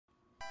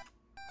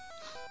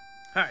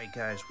Alright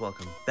guys,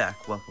 welcome back.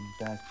 We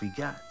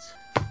got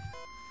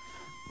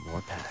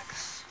more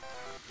packs.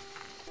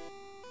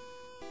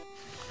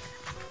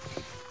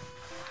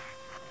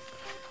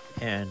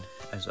 And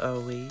as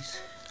always,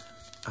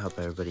 I hope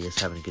everybody is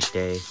having a good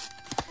day.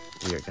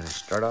 We are going to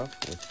start off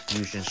with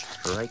Fusion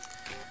Strike.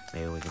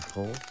 Maybe we can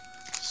pull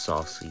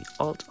Saucy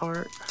Alt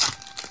Art.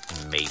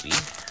 Maybe.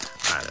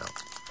 I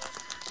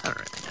don't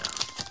really know.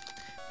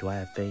 Do I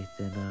have faith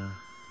in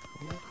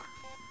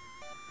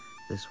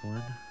this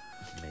one?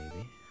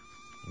 Maybe.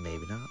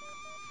 Maybe not.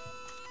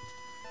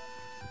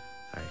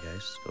 Alright guys,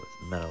 let's go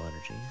with Metal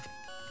Energy.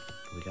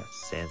 We got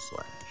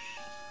Sandslash,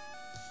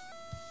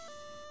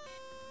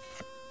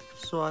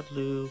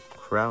 Swadloon,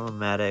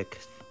 Chromatic,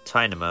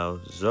 Tynamo,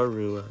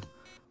 Zorua,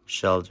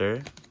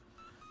 Shelter.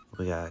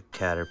 We got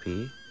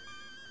Caterpie.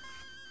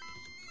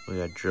 We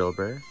got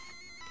Drillbur,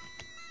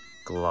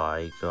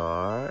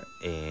 Gligar,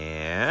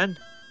 and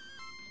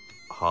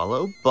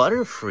Hollow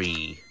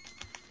Butterfree.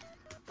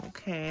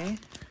 Okay.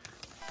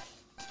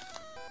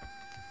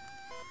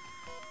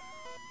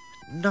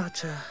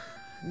 Not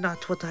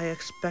what I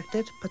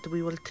expected, but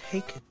we will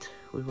take it.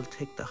 We will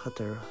take the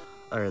Hollow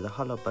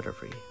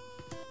Butterfree.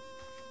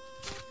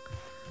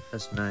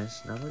 That's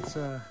nice. Now let's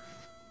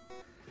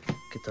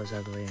get those out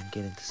of the way and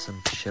get into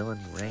some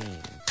Chillin'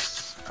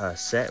 Reigns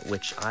set,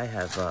 which I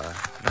have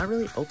not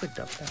really opened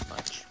up that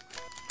much.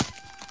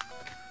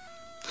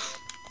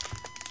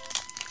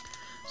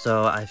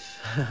 So I've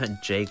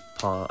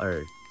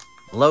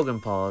Logan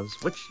Paul's,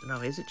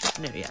 is it just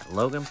new? Yeah,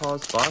 Logan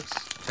Paul's box.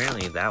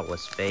 Apparently that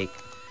was fake,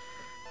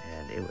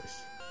 and it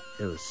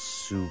was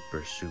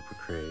super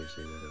crazy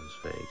that it was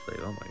fake.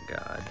 Like, oh my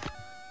god,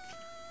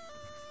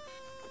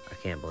 I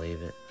can't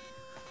believe it.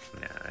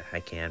 Nah, I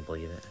can't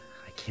believe it.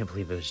 I can't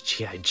believe it was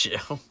G.I.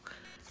 Joe.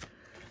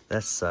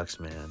 That sucks,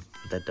 man.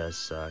 That does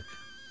suck.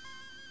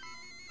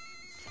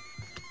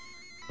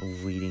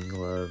 Weeding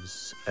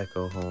Gloves,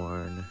 Echo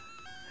Horn,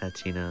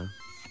 Hatina,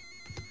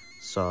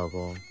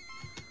 Sobble,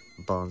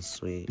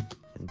 Bonsweet,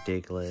 and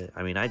Diglett.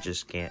 I mean, I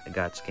just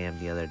got scammed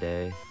the other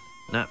day.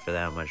 Not for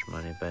that much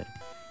money, but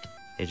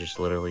it just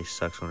literally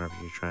sucks whenever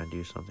you're trying to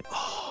do something.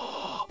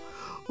 Oh,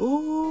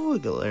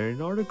 Galarian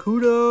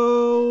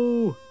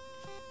Articuno!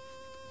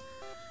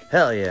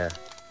 Hell yeah.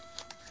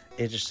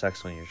 It just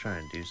sucks when you're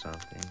trying to do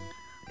something,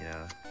 you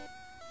know,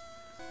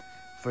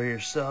 for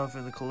yourself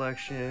in the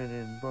collection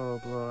and blah,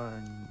 blah, blah,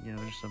 and, you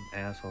know, just some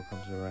asshole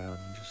comes around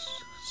and just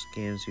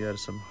scams you out of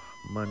some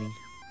money.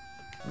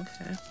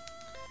 Okay.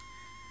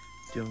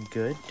 Doing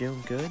good.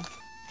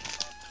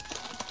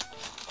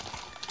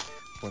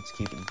 Let's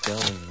keep it going,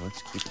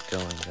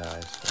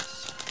 guys.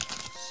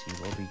 Let's see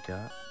what we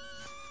got.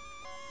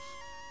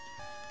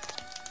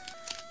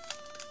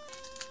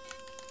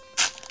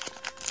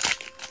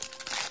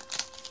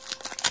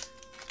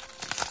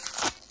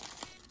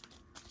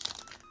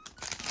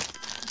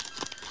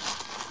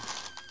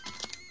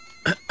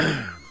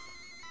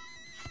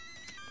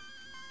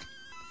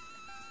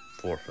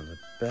 Four from the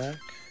back.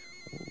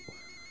 Ooh.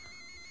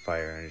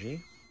 Fire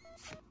Energy.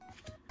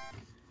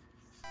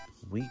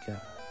 We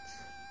got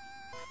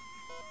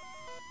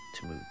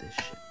to move this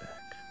shit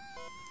back.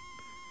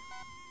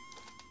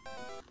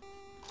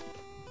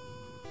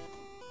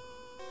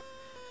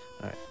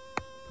 Alright.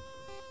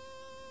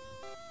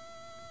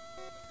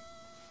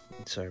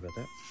 Sorry about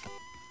that.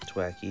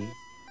 Thwackey,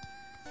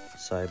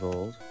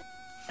 Cybold,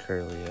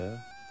 Curlia,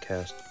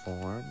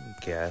 Castform,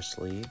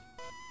 Ghastly.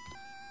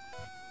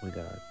 We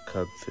got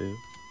Cubfu,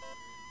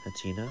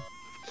 Hatina,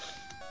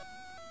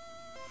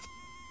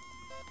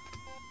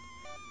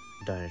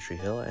 Dynasty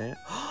Hill, and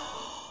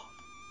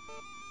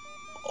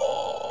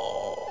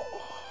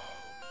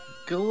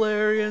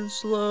Galarian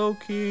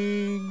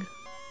Slowking.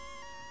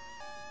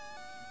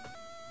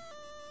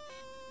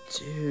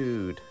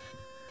 Dude.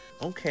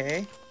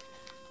 Okay.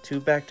 2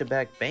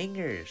 back-to-back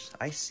bangers.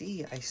 I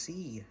see.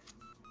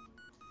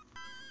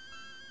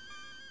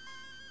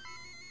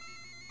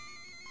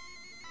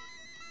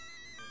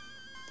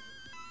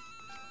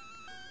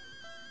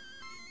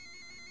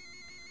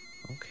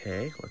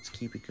 Okay, let's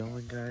keep it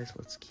going, guys.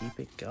 Let's keep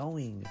it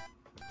going.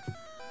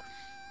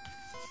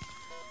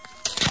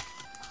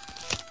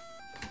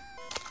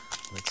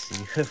 Let's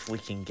see if we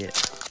can get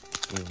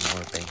even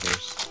more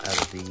bangers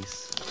out of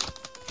these.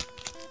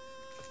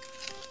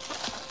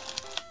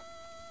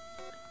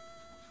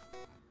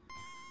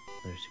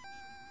 There's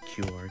a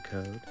QR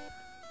code.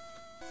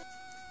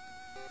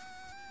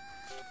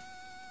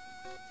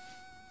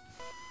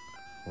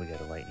 We got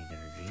a Lightning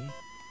Energy.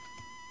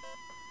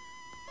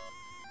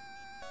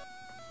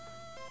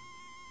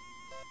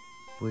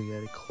 We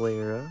got a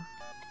Clara,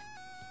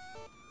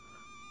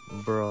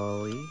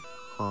 Brawly,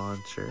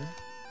 Haunter,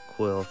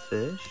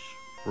 Quillfish,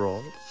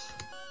 Ralts,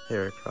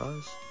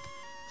 Heracross,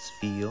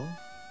 Spheal,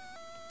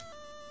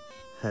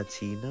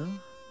 Hatina,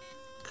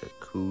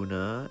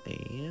 Kakuna,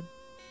 and...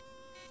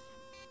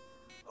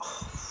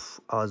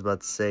 I was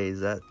about to say, is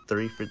that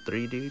 3 for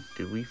 3, dude?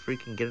 Did we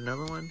freaking get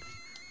another one?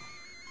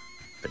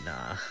 But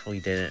nah, we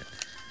didn't.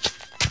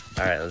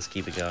 Alright, let's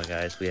keep it going,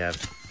 guys. We have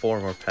 4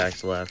 more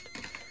packs left.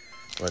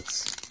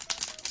 Let's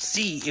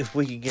see if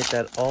we can get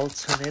that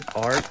alternate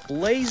art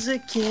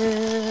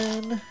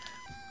Blaziken.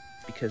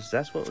 Because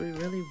that's what we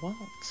really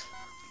want.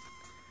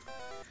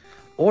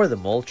 Or the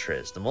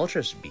Moltres. The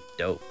Moltres would be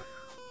dope.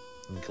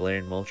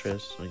 Galarian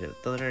Moltres. We got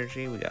Thunder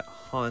Energy. We got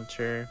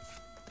Haunter.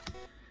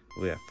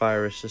 We got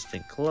Fire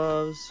Resistant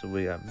Gloves.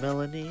 We got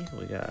Melanie.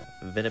 We got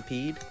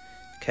Venipede.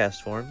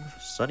 Castform.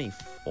 Sunny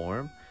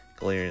Form.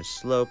 Galarian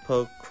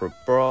Slowpoke.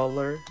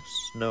 Crabrawler.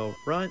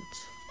 Snorunt.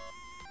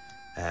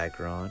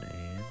 Aggron.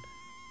 And...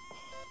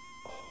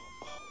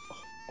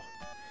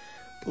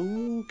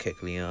 ooh,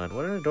 Kecleon.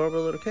 What an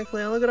adorable little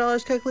Kecleon. Look at all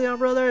his Kecleon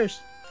brothers.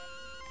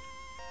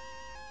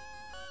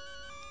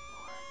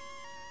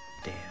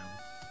 Damn.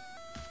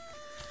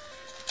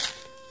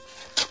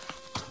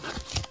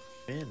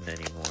 Been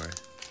anymore.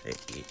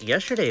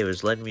 Yesterday it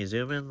was letting me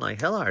zoom in like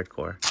hella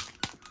hardcore.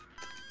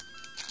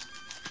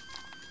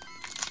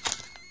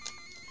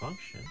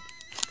 Function?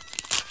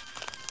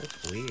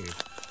 That's weird.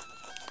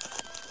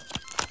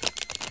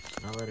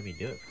 It's not letting me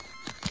do it.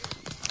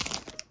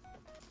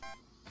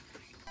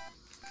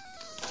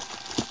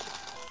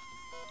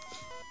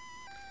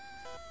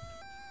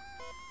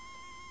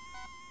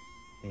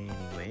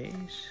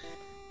 Anyways,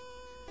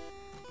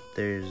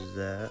 there's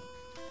that.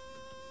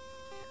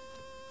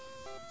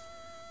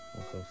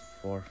 We'll go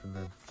 4 from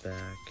the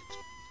back. It's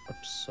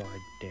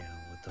upside down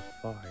with the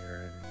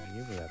fire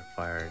energy. We got a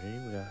fire energy.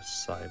 We got a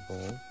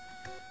Cybolt,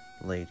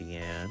 Lady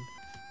Anne,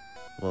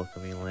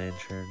 Welcoming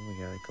Lantern. We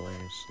got a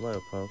Galarian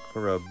Slowpoke,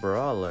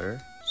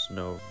 Crabrawler,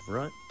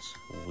 Snorunt,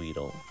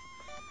 Weedle.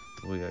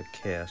 We got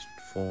Cast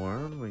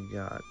Form. We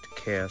got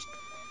Cast,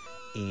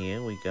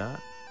 and we got.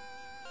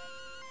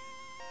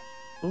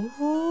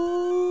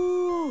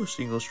 Ooh,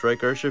 Single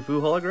Strike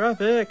Urshifu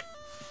holographic.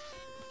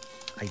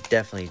 I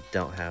definitely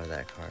don't have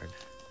that card.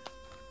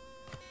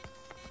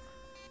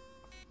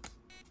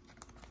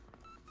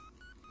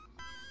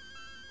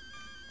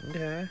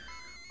 Okay.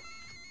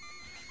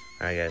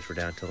 Alright guys, we're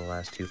down to the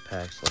last 2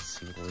 packs. Let's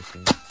see what we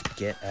can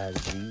get out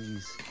of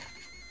these.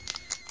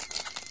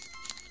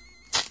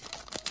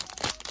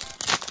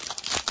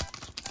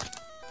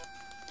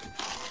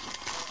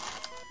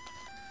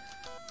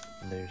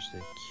 There's the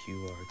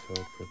QR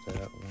code for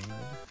that one.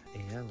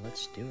 And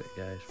let's do it,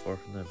 guys. 4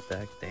 from the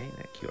back. Dang,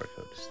 that QR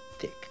code is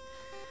thick.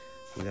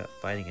 We got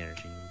Fighting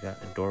Energy. We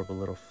got adorable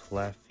little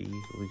Flaffy.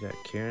 We got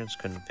Karen's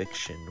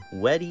Conviction.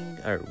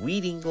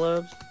 Weeding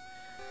Gloves.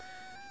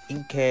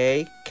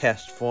 Inkay.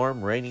 Cast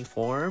Form. Rainy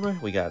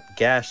Form. We got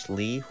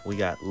Ghastly. We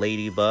got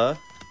Ladybug.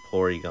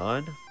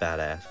 Porygon.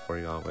 Badass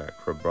Porygon. We got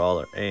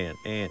Crabrawler. And.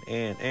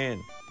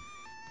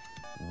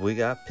 We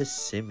got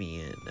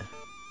Pissimian.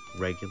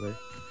 Regular.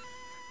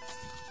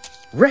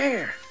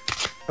 Rare!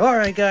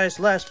 Alright guys,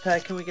 last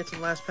pack. Can we get some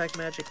last pack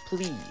magic,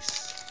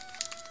 please?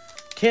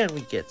 Can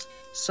we get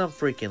some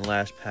freaking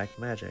last pack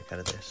magic out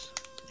of this?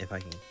 If I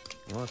can,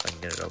 well, if I can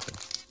get it open.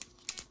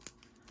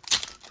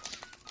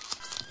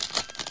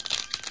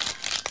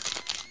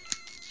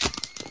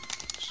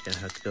 Just gonna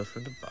have to go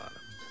from the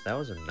bottom. That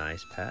was a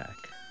nice pack.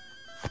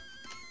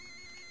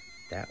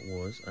 That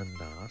was a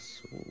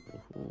nice.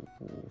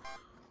 Ooh.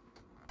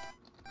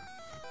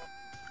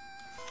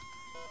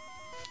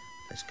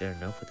 That's good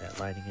enough with that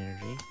Lightning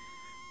Energy.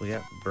 We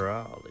got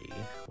Brawly.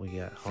 We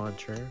got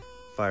Haunter.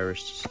 Fire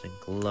Resistant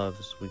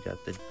Gloves. We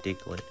got the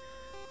Diglett.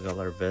 We got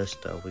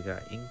Larvesta. We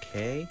got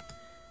Inkay.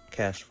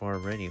 Cast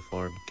Form, Rainy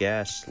Form.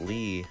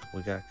 Ghastly.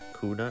 We got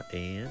Kakuna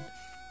and...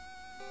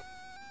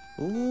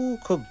 ooh,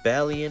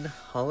 Cobalion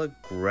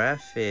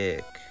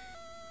holographic.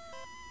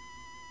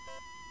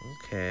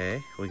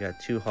 Okay. We got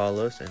 2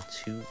 holos and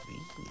 2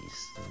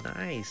 V's.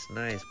 Nice.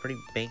 Pretty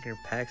banker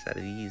packs out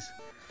of these.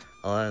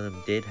 A lot of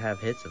them did have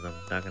hits in them,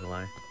 not gonna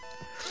lie.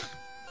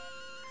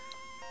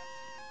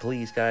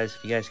 Please, guys,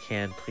 if you guys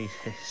can, please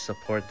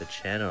support the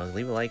channel.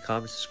 Leave a like,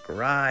 comment,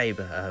 subscribe.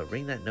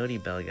 Ring that noti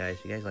bell, guys.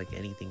 If you guys like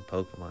anything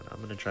Pokemon, I'm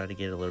gonna try to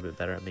get a little bit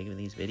better at making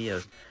these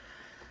videos.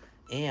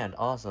 And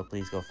also,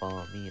 please go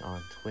follow me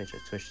on Twitch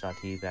at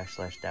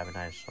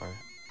twitch.tv/DavinDinosaur,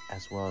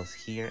 as well as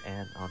here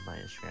and on my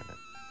Instagram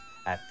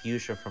at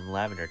Fuchsia from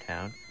Lavender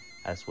Town,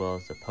 as well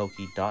as the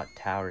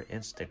Poke.Tower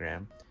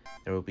Instagram.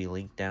 There will be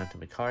linked down to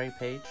Mikari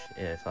page.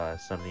 If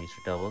some of these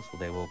are doubles,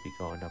 they will be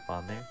going up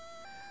on there.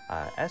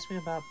 Ask me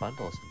about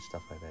bundles and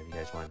stuff like that if you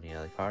guys want any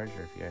other cards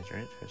or if you guys are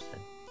interested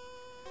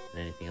in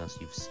anything else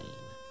you've seen.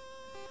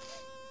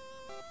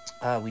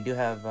 We do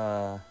have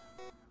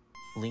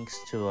links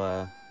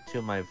to 2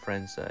 of my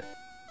friends'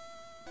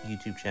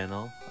 YouTube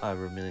channel,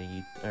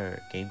 Vermilion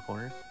Game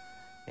Corner,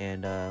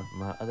 and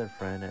my other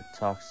friend at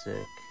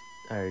Toxic,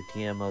 or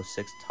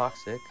TMO6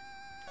 Toxic.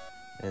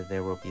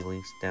 There will be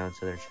links down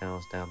to their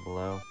channels down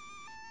below.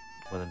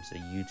 One of them's a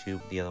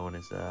YouTube, the other one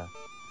is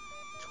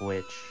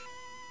Twitch.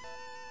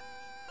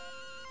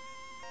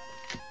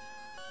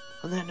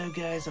 On that note,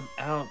 guys, I'm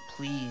out.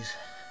 Please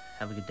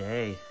have a good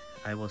day.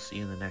 I will see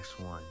you in the next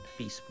one.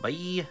 Peace.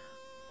 Bye.